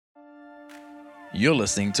You're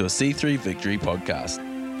listening to a C3 Victory podcast.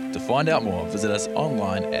 To find out more, visit us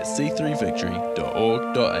online at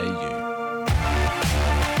c3victory.org.au.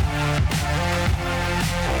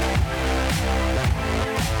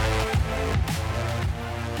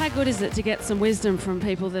 How good is it to get some wisdom from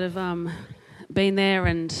people that have been there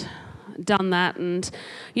and done that? And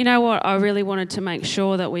you know what I really wanted to make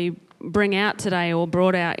sure that we bring out today, or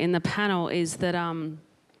brought out in the panel, is that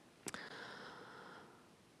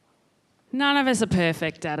none of us are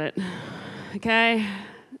perfect at it, okay?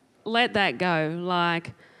 Let that go.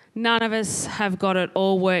 Like, none of us have got it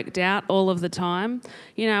all worked out all of the time.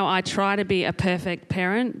 You know, I try to be a perfect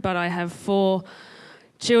parent, but I have 4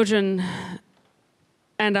 children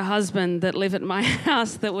and a husband that live at my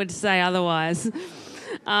house that would say otherwise.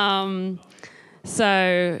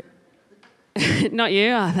 So, not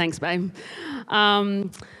you? Oh, thanks, babe.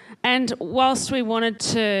 And whilst we wanted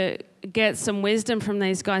to get some wisdom from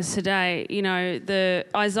these guys today, you know, the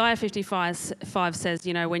Isaiah 55 says,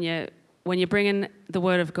 you know, when you bring in the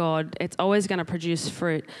word of God, it's always going to produce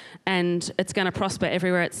fruit and it's going to prosper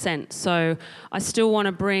everywhere it's sent. So I still want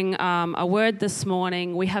to bring a word this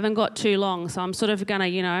morning. We haven't got too long, so I'm sort of going to,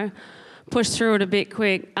 you know, push through it a bit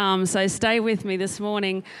quick. So stay with me this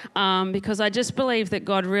morning because I just believe that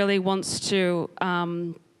God really wants to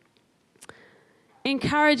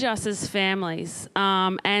encourage us as families.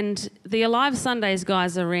 And the Alive Sundays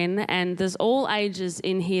guys are in, and there's all ages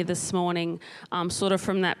in here this morning, sort of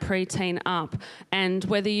from that preteen up. And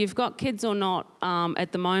whether you've got kids or not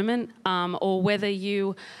at the moment, or whether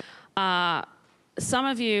you some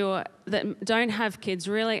of you that don't have kids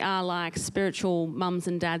really are like spiritual mums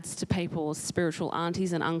and dads to people, spiritual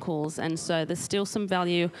aunties and uncles. And so there's still some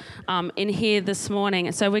value in here this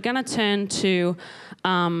morning. So we're going to turn to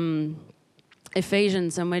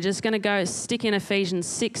Ephesians, and we're just going to go stick in Ephesians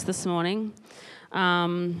 6 this morning.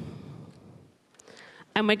 And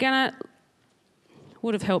we're going to,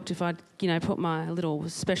 would have helped if I'd, you know, put my little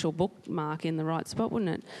special bookmark in the right spot,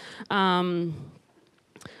 wouldn't it?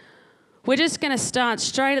 We're just going to start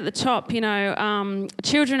straight at the top, you know,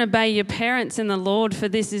 children, obey your parents in the Lord, for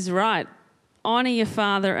this is right. Honour your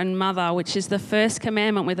father and mother, which is the first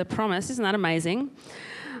commandment with a promise. Isn't that amazing?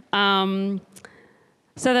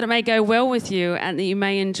 So that it may go well with you and that you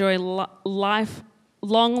may enjoy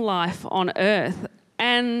long life on earth.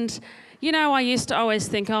 And, you know, I used to always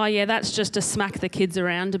think, oh, yeah, that's just to smack the kids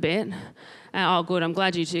around a bit. Oh, good, I'm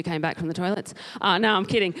glad you 2 came back from the toilets. No, I'm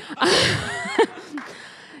kidding.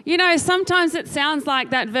 You know, sometimes it sounds like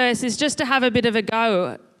that verse is just to have a bit of a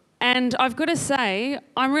go. And I've got to say,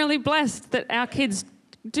 I'm really blessed that our kids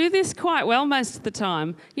do this quite well most of the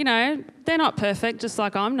time. You know, they're not perfect, just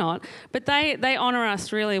like I'm not, but they honour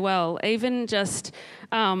us really well, even just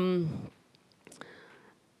in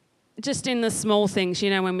the small things, you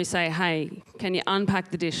know, when we say, hey, can you unpack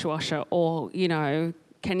the dishwasher, or, you know,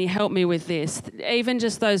 can you help me with this? Even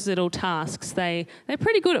just those little tasks, they're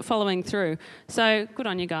pretty good at following through. So good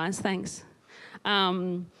on you guys, thanks.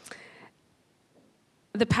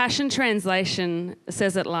 The Passion Translation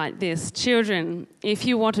says it like this: children, if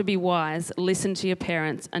you want to be wise, listen to your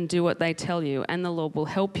parents and do what they tell you, and the Lord will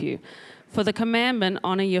help you. For the commandment,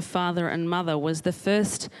 honour your father and mother, was the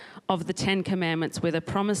first of the 10 commandments with a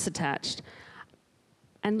promise attached.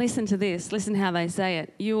 And listen to this, listen how they say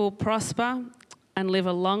it: you will prosper and live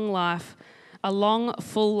a long,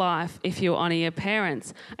 full life if you honour your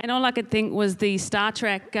parents. And all I could think was the Star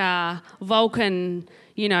Trek Vulcan,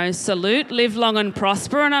 you know, salute, live long and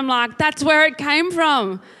prosper. And I'm like, that's where it came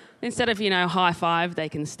from. Instead of, you know, high five, they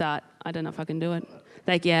can start, I don't know if I can do it.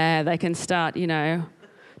 They can start, you know,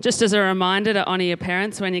 just as a reminder to honour your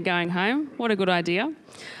parents when you're going home. What a good idea.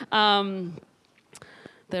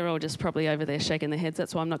 They're all just probably over there shaking their heads.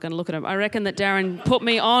 That's why I'm not going to look at them. I reckon that Darren put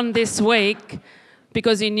me on this week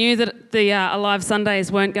because he knew that the Alive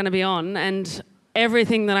Sundays weren't going to be on, and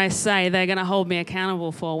everything that I say, they're going to hold me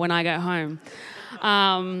accountable for when I go home.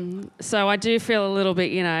 So I do feel a little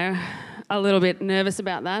bit, you know, a little bit nervous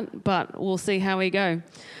about that, but we'll see how we go.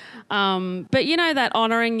 But you know, that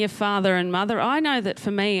honouring your father and mother, I know that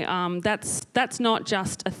for me, that's not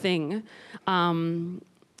just a thing.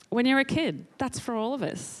 When you're a kid, that's for all of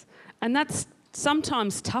us. And that's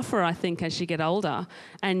sometimes tougher, I think, as you get older.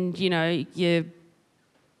 And, you know,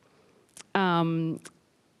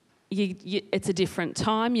 it's a different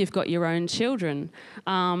time, you've got your own children.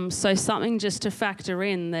 So something just to factor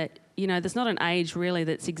in that, you know, there's not an age really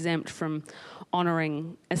that's exempt from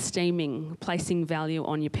honouring, esteeming, placing value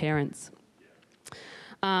on your parents.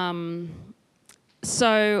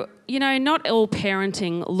 So, you know, not all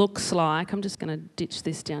parenting looks like, I'm just going to ditch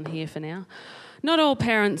this down here for now. not all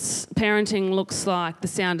parenting looks like The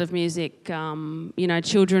Sound of Music,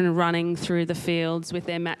 children running through the fields with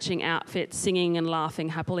their matching outfits, singing and laughing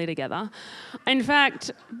happily together. In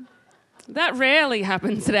fact, that rarely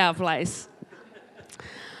happens at our place.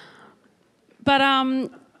 But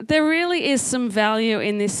there really is some value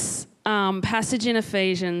in this passage in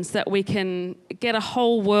Ephesians that we can get a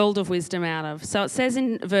whole world of wisdom out of. So it says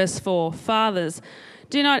in verse 4, "Fathers,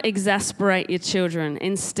 do not exasperate your children.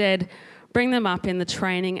 Instead, bring them up in the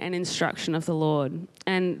training and instruction of the Lord."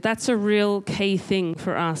 And that's a real key thing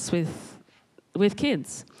for us with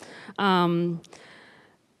kids.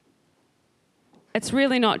 It's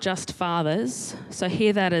really not just fathers. So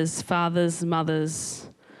hear that as fathers, mothers,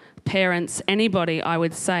 parents, anybody, I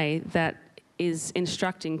would say, that is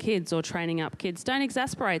instructing kids or training up kids. Don't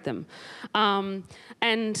exasperate them.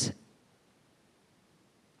 And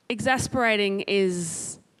exasperating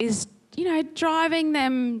is driving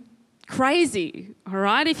them crazy, all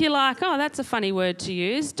right? If you're like, oh, that's a funny word to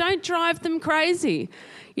use, don't drive them crazy.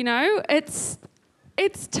 It's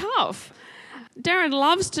tough. Darren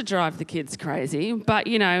loves to drive the kids crazy, but,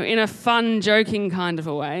 in a fun, joking kind of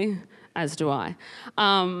a way, as do I.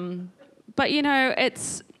 But,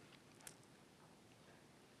 it's...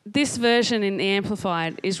 This version in the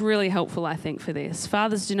Amplified is really helpful, I think, for this.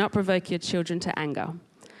 "Fathers, do not provoke your children to anger.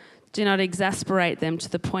 Do not exasperate them to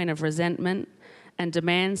the point of resentment and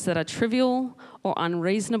demands that are trivial or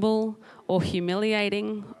unreasonable or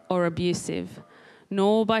humiliating or abusive,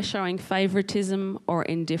 nor by showing favouritism or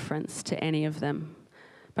indifference to any of them,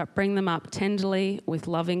 but bring them up tenderly with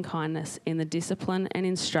loving kindness in the discipline and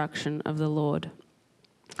instruction of the Lord."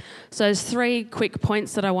 So there's 3 quick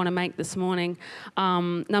points that I want to make this morning.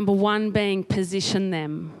 Number 1 being position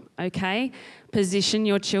them, okay? Position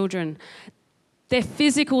your children. Their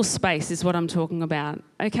physical space is what I'm talking about,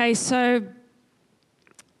 okay? So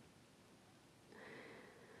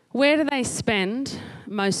where do they spend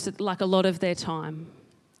a lot of their time?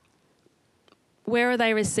 Where are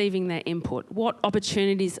they receiving their input? What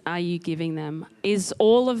opportunities are you giving them? Is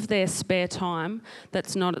all of their spare time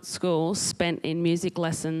that's not at school spent in music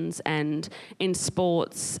lessons and in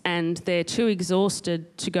sports, and they're too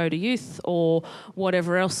exhausted to go to youth or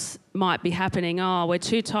whatever else might be happening? Oh, we're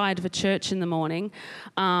too tired for church in the morning.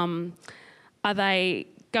 Are they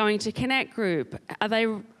going to Connect Group? Are they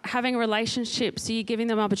having relationships? Are you giving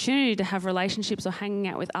them opportunity to have relationships or hanging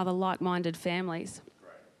out with other like-minded families?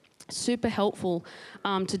 Super helpful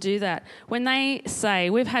to do that. When they say,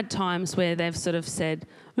 we've had times where they've sort of said,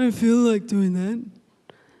 "I don't feel like doing that."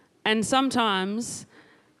 And sometimes,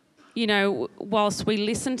 whilst we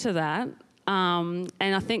listen to that, and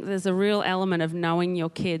I think there's a real element of knowing your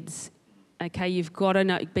kids. Okay, you've got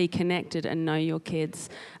to be connected and know your kids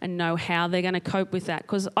and know how they're going to cope with that.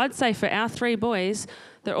 Because I'd say for our 3 boys,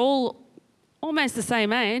 they're all almost the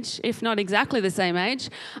same age, if not exactly the same age.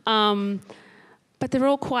 But they're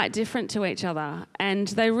all quite different to each other, and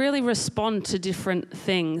they really respond to different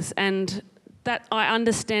things. And that, I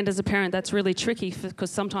understand as a parent, that's really tricky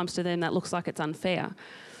because sometimes to them that looks like it's unfair.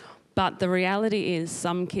 But the reality is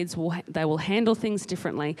some kids will handle things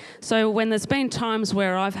differently. So when there's been times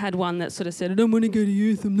where I've had one that sort of said, "I don't want to go to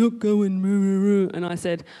youth, I'm not going," and I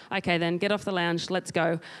said, "Okay then, get off the lounge, let's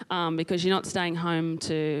go, because you're not staying home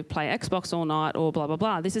to play Xbox all night or blah, blah,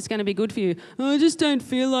 blah. This is going to be good for you." "I just don't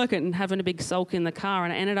feel like it," and having a big sulk in the car.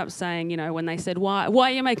 And I ended up saying, when they said, why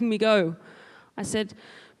are you making me go? I said,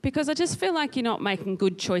 "Because I just feel like you're not making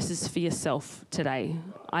good choices for yourself today.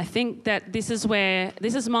 I think that this is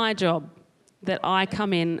my job, that I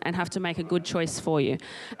come in and have to make a good choice for you."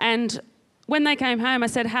 And when they came home, I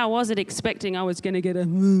said, "How was it?" expecting I was going to get a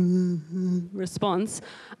response.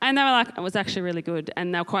 And they were like, "It was actually really good."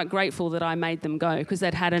 And they were quite grateful that I made them go because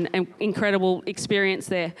they'd had an incredible experience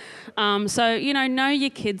there. So, know your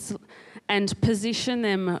kids and position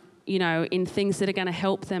them, in things that are going to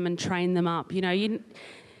help them and train them up.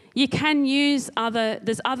 You can use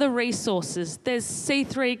there's other resources. There's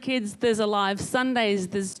C3 Kids, there's Alive Sundays,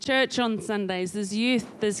 there's church on Sundays, there's youth,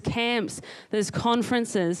 there's camps, there's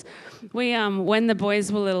conferences. We, when the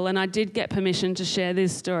boys were little, and I did get permission to share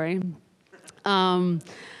this story,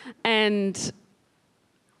 and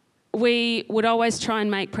we would always try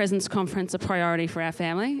and make Presence Conference a priority for our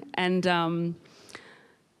family. And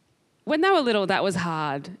when they were little, that was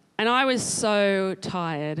hard. And I was so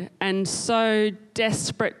tired and so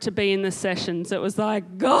desperate to be in the sessions. It was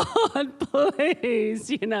like, "God,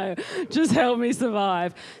 please, just help me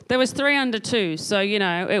survive." There was 3 under 2, so,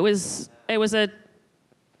 it was a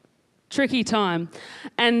tricky time.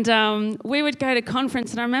 And we would go to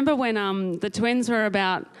conference, and I remember when the twins were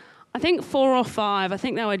about, I think 4 or 5, I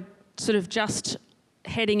think they were sort of just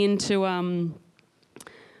heading into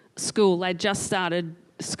school. They just started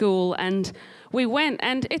school, and we went,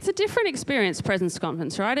 and it's a different experience, Presence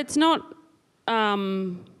Conference, right? It's not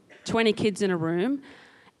 20 kids in a room.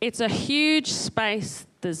 It's a huge space.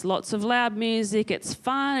 There's lots of loud music. It's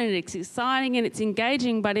fun and it's exciting and it's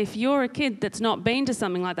engaging. But if you're a kid that's not been to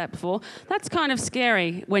something like that before, that's kind of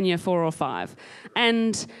scary when you're 4 or 5.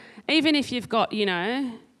 And even if you've got, you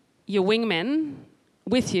know, your wingmen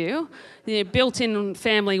with you, the built-in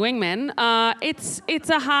family wingmen, it's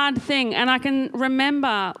a hard thing. And I can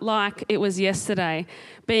remember like it was yesterday,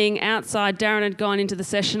 being outside. Darren had gone into the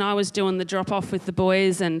session. I was doing the drop-off with the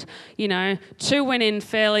boys, and, you know, 2 went in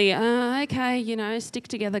fairly, okay, you know, stick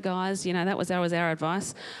together, guys. You know, that was our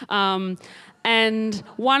advice. And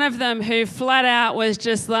one of them who flat out was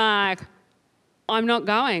just like, I'm not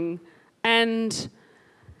going. And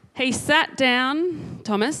he sat down,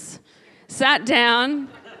 Thomas, sat down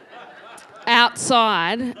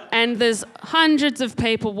outside, and there's hundreds of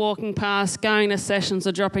people walking past, going to sessions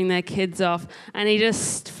or dropping their kids off, and he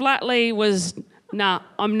just flatly was, nah,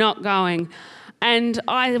 I'm not going. And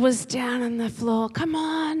I was down on the floor, come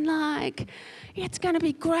on, like, it's going to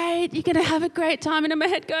be great, you're going to have a great time. And in my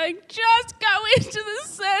head going, just go into the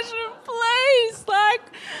session, please. Like,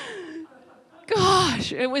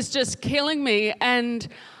 gosh, it was just killing me. And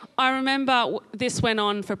I remember this went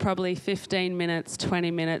on for probably 15 minutes,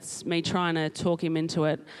 20 minutes, me trying to talk him into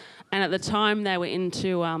it. And at the time they were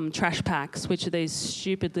into trash packs, which are these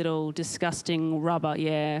stupid little disgusting rubber,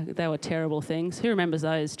 yeah, they were terrible things. Who remembers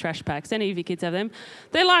those trash packs? Any of your kids have them?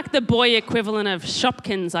 They're like the boy equivalent of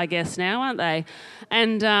Shopkins, I guess, now, aren't they?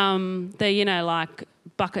 And they're, you know, like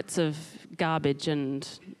buckets of garbage and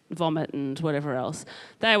vomit and whatever else.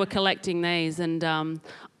 They were collecting these, and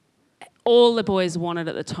all the boys wanted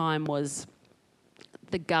at the time was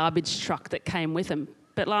the garbage truck that came with them.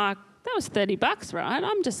 But like, that was $30, right?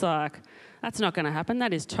 I'm just like, that's not going to happen.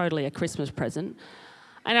 That is totally a Christmas present.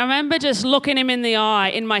 And I remember just looking him in the eye,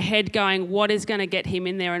 in my head going, what is going to get him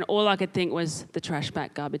in there? And all I could think was the trash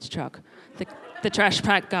pack garbage truck. The trash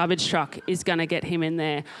pack garbage truck is going to get him in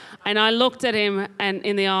there. And I looked at him and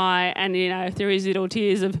in the eye, and, you know, through his little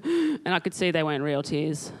tears of, and I could see they weren't real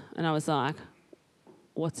tears. And I was like,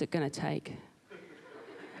 what's it going to take?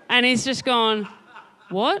 And he's just gone,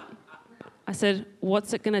 what? I said,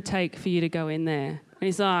 what's it going to take for you to go in there? And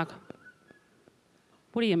he's like,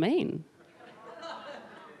 what do you mean?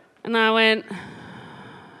 And I went,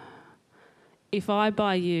 if I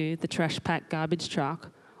buy you the trash pack garbage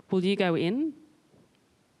truck, will you go in?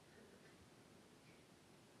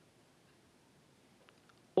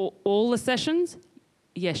 All the sessions?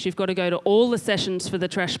 Yes, you've got to go to all the sessions for the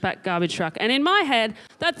trash pack garbage truck. And in my head,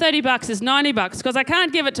 that $30 is $90 because I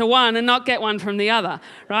can't give it to one and not get one from the other,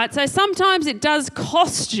 right? So sometimes it does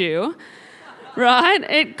cost you, right?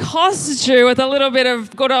 It costs you with a little bit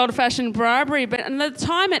of good old-fashioned bribery, but at the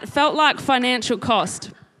time it felt like financial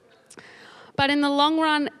cost. But in the long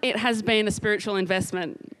run, it has been a spiritual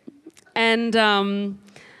investment. And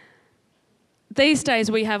these days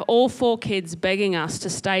we have all 4 kids begging us to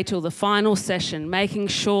stay till the final session, making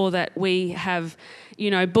sure that we have, you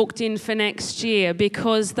know, booked in for next year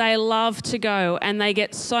because they love to go and they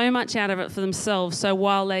get so much out of it for themselves. So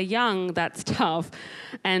while they're young, that's tough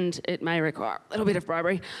and it may require a little bit of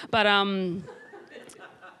bribery. But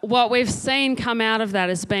what we've seen come out of that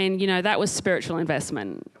has been, you know, that was spiritual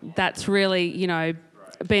investment. That's really, you know,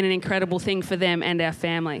 been an incredible thing for them and our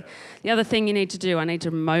family. The other thing you need to do, I need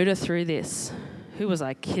to motor through this. Who was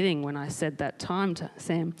I kidding when I said that time to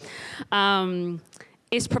Sam?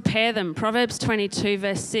 Is prepare them. Proverbs 22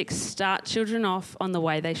 verse 6, start children off on the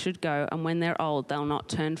way they should go, and when they're old, they'll not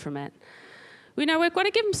turn from it. We know we've got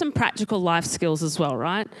to give them some practical life skills as well,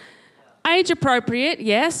 right? Age appropriate,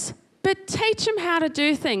 yes, but teach them how to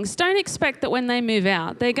do things. Don't expect that when they move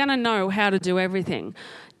out, they're going to know how to do everything.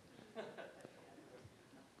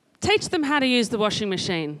 Teach them how to use the washing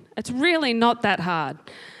machine. It's really not that hard.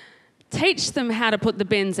 Teach them how to put the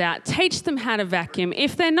bins out. Teach them how to vacuum.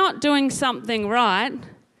 If they're not doing something right,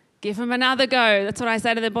 give them another go. That's what I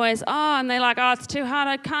say to the boys. Oh, and they're like, oh, it's too hard.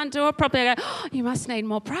 I can't do it properly. I go, oh, you must need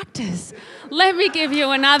more practice. Let me give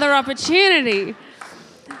you another opportunity.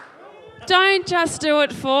 Don't just do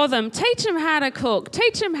it for them. Teach them how to cook.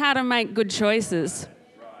 Teach them how to make good choices.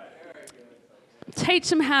 Teach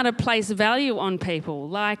them how to place value on people.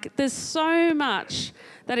 Like, there's so much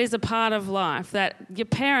that is a part of life that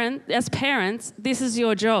as parents, this is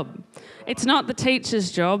your job. It's not the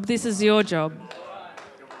teacher's job, this is your job.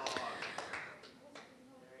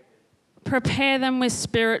 Prepare them with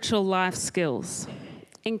spiritual life skills.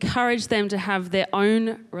 Encourage them to have their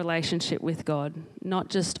own relationship with God, not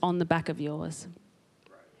just on the back of yours.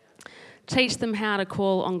 Teach them how to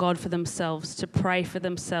call on God for themselves, to pray for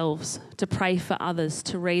themselves, to pray for others,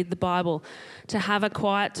 to read the Bible, to have a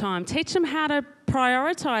quiet time. Teach them how to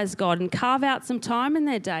prioritise God and carve out some time in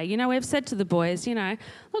their day. You know, we've said to the boys, you know,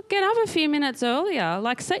 look, get up a few minutes earlier,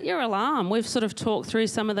 like set your alarm. We've sort of talked through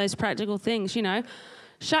some of those practical things, you know.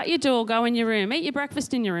 Shut your door, go in your room, eat your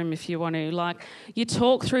breakfast in your room if you want to. Like, you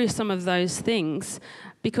talk through some of those things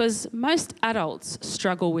because most adults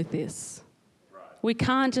struggle with this. We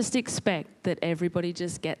can't just expect that everybody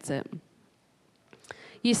just gets it.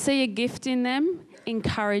 You see a gift in them,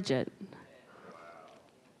 encourage it.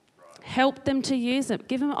 Help them to use it.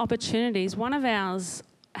 Give them opportunities. One of ours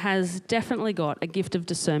has definitely got a gift of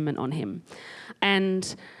discernment on him.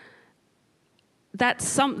 And that's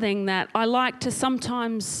something that I like to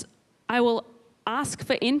sometimes, I will ask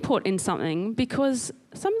for input in something because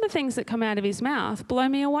some of the things that come out of his mouth blow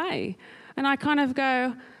me away. And I kind of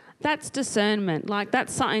go, that's discernment. Like,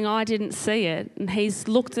 that's something I didn't see it, and he's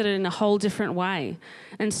looked at it in a whole different way.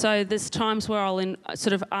 And so there's times where I'll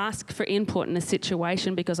sort of ask for input in a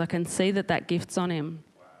situation because I can see that that gift's on him.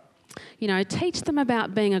 You know, teach them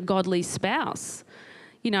about being a godly spouse.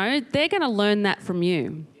 You know, they're going to learn that from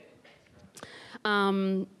you.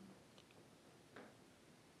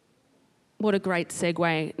 What a great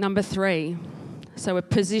segue. Number 3. So we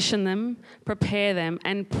position them, prepare them,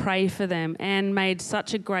 and pray for them. Anne made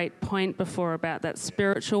such a great point before about that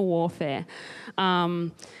spiritual warfare.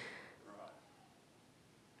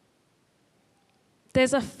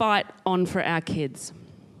 There's a fight on for our kids.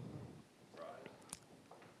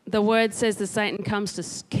 The word says that Satan comes to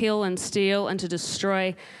kill and steal and to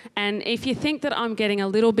destroy. And if you think that I'm getting a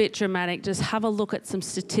little bit dramatic, just have a look at some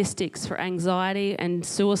statistics for anxiety and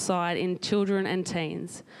suicide in children and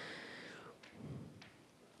teens.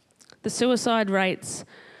 The suicide rates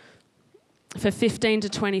for 15 to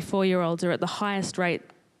 24-year-olds are at the highest rate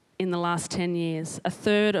in the last 10 years. A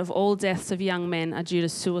third of all deaths of young men are due to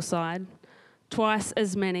suicide. Twice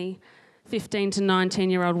as many 15 to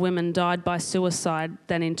 19-year-old women died by suicide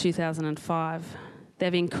than in 2005.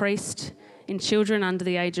 They've increased in children under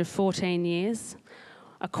the age of 14 years.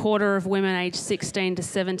 A quarter of women aged 16 to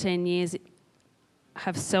 17 years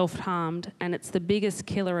have self-harmed, and it's the biggest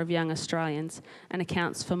killer of young Australians and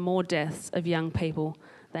accounts for more deaths of young people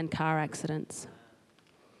than car accidents.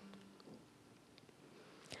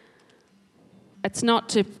 It's not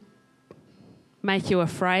to make you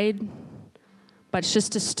afraid, but it's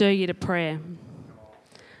just to stir you to prayer.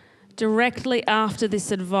 Directly after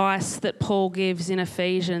this advice that Paul gives in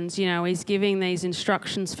Ephesians, you know, he's giving these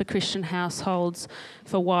instructions for Christian households,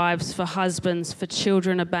 for wives, for husbands, for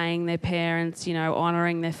children obeying their parents, you know,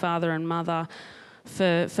 honouring their father and mother,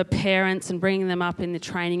 for parents and bringing them up in the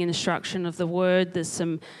training and instruction of the word. There's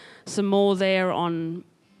some more there on,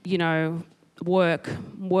 you know, work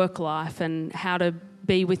life and how to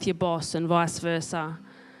be with your boss and vice versa.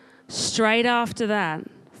 Straight after that,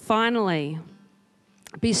 finally,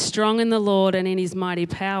 be strong in the Lord and in his mighty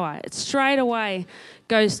power. It straight away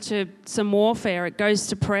goes to some warfare. It goes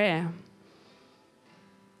to prayer.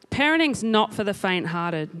 Parenting's not for the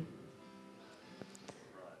faint-hearted.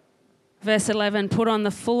 Verse 11, put on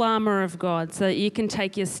the full armour of God so that you can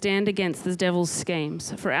take your stand against the devil's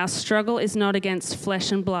schemes. For our struggle is not against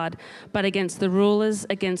flesh and blood, but against the rulers,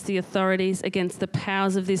 against the authorities, against the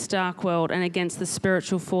powers of this dark world, and against the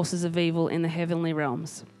spiritual forces of evil in the heavenly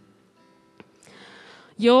realms.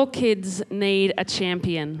 Your kids need a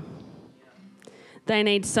champion. They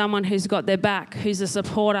need someone who's got their back, who's a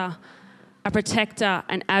supporter, a protector,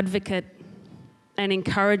 an advocate, an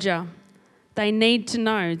encourager. They need to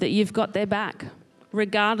know that you've got their back.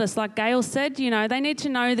 Regardless, like Gail said, you know, they need to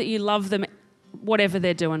know that you love them, whatever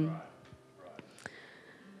they're doing.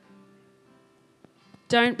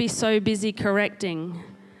 Don't be so busy correcting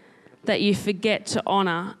that you forget to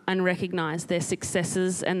honour and recognise their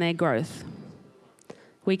successes and their growth.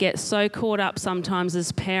 We get so caught up sometimes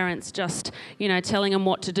as parents just, you know, telling them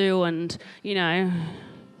what to do and, you know,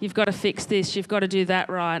 you've got to fix this, you've got to do that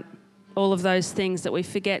right, all of those things that we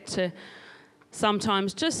forget to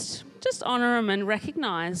sometimes just honour them and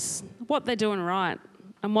recognise what they're doing right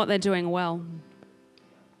and what they're doing well.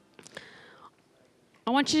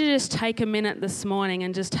 I want you to just take a minute this morning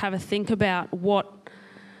and just have a think about what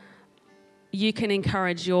you can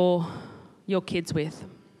encourage your kids with.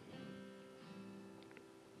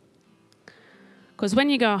 Because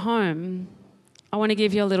when you go home, I want to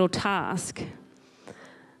give you a little task.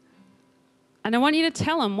 And I want you to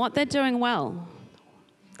tell them what they're doing well.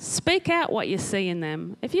 Speak out what you see in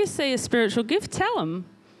them. If you see a spiritual gift, tell them.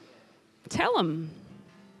 Tell them.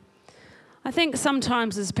 I think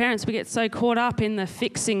sometimes as parents we get so caught up in the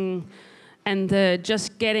fixing and the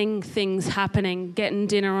just getting things happening, getting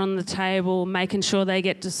dinner on the table, making sure they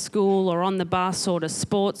get to school or on the bus or to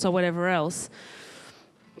sports or whatever else,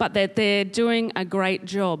 but that they're doing a great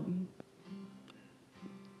job.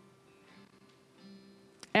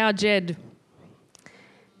 Our Jed,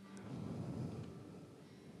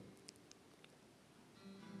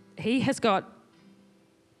 he has got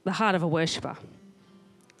the heart of a worshipper.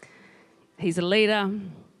 He's a leader.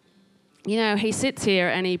 You know, he sits here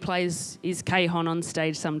and he plays his cajon on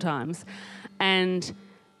stage sometimes, and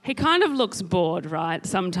he kind of looks bored, right?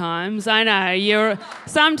 Sometimes. I know,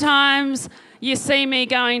 sometimes you see me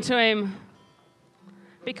going to him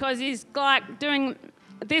because he's like doing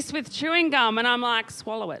this with chewing gum, and I'm like,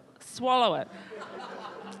 swallow it.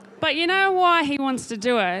 But you know why he wants to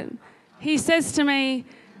do it? He says to me,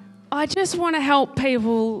 I just want to help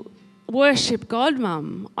people worship God,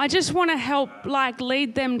 Mum. I just want to help,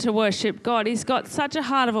 lead them to worship God. He's got such a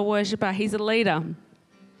heart of a worshipper. He's a leader.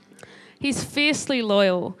 He's fiercely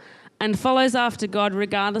loyal and follows after God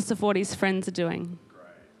regardless of what his friends are doing.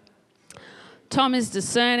 Tom is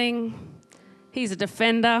discerning. He's a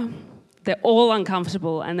defender. They're all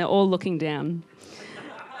uncomfortable and they're all looking down.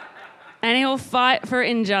 And he'll fight for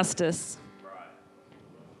injustice.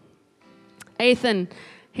 Ethan,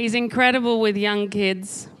 he's incredible with young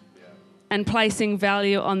kids and placing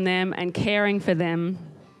value on them and caring for them.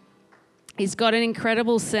 He's got an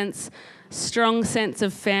incredible strong sense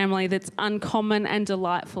of family that's uncommon and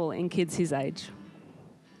delightful in kids his age.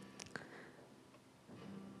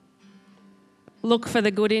 Look for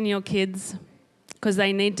the good in your kids because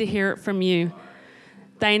they need to hear it from you.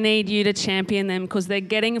 They need you to champion them because they're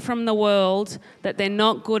getting from the world that they're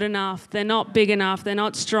not good enough, they're not big enough, they're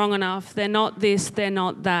not strong enough, they're not this, they're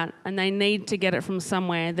not that, and they need to get it from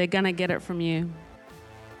somewhere. They're going to get it from you.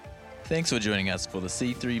 Thanks for joining us for the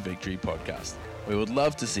C3 Victory podcast. We would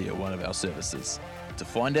love to see you at one of our services. To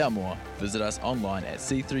find out more, visit us online at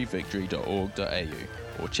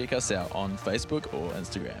c3victory.org.au or check us out on Facebook or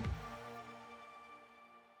Instagram.